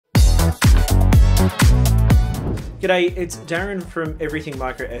G'day, it's Darren from Everything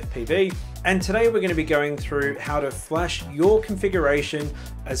Micro FPV, and today we're going to be going through how to flash your configuration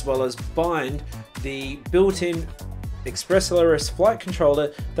as well as bind the built-in ExpressLRS flight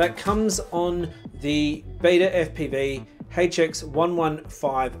controller that comes on the BetaFPV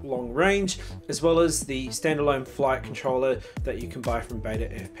HX115 long range, as well as the standalone flight controller that you can buy from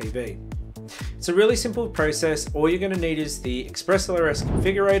BetaFPV. It's a really simple process. All you're going to need is the ExpressLRS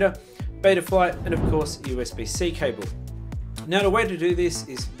Configurator, Betaflight, and of course USB-C cable. Now the way to do this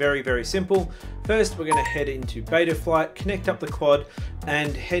is very simple. First we're going to head into Betaflight, connect up the quad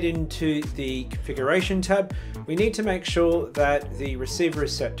and head into the configuration tab. We need to make sure that the receiver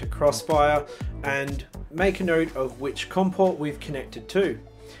is set to crossfire and make a note of which COM port we've connected to.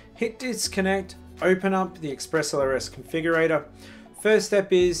 Hit disconnect, open up the ExpressLRS Configurator. First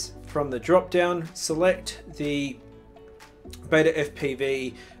step is from the drop down, select the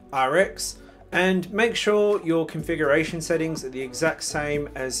BetaFPV RX and make sure your configuration settings are the exact same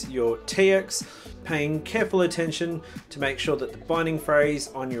as your TX, paying careful attention to make sure that the binding phrase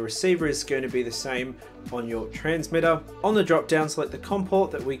on your receiver is going to be the same on your transmitter. On the drop down, select the COM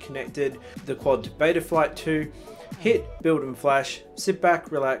port that we connected the quad to Betaflight to, hit build and flash, sit back,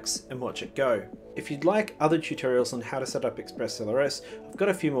 relax and watch it go. If you'd like other tutorials on how to set up ExpressLRS, I've got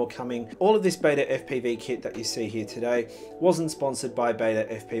a few more coming. All of this BetaFPV kit that you see here today wasn't sponsored by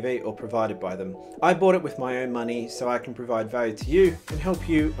BetaFPV or provided by them. I bought it with my own money so I can provide value to you and help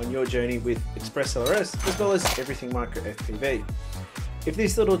you on your journey with ExpressLRS as well as everything Micro FPV. If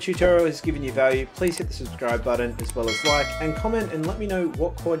this little tutorial has given you value, please hit the subscribe button as well as like and comment and let me know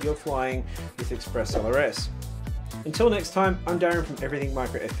what quad you're flying with ExpressLRS. Until next time, I'm Darren from Everything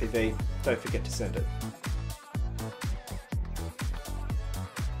Micro FPV. Don't forget to send it.